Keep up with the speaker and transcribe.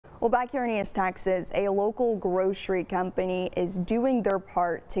Well, back here in East Texas, a local grocery company is doing their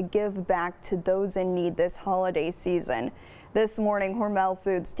part to give back to those in need this holiday season. This morning, Hormel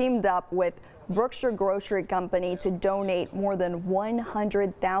Foods teamed up with Brookshire Grocery Company to donate more than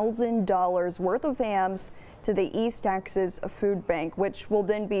 $100,000 worth of hams to the East Texas Food Bank, which will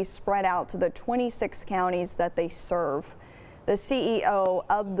then be spread out to the 26 counties that they serve. The CEO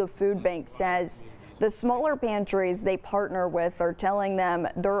of the food bank says the smaller pantries they partner with are telling them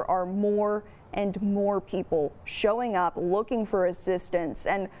there are more and more people showing up looking for assistance,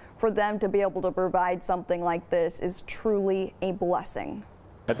 and for them to be able to provide something like this is truly a blessing.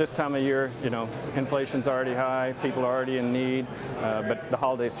 At this time of year, inflation's already high, people are already in need, but the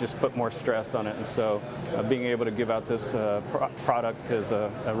holidays just put more stress on it, and so being able to give out this product is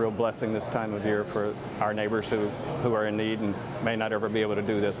a real blessing this time of year for our neighbors who are in need and may not ever be able to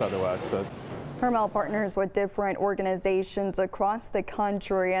do this otherwise. So. Hormel partners with different organizations across the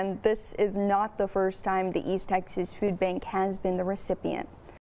country, and this is not the first time the East Texas Food Bank has been the recipient.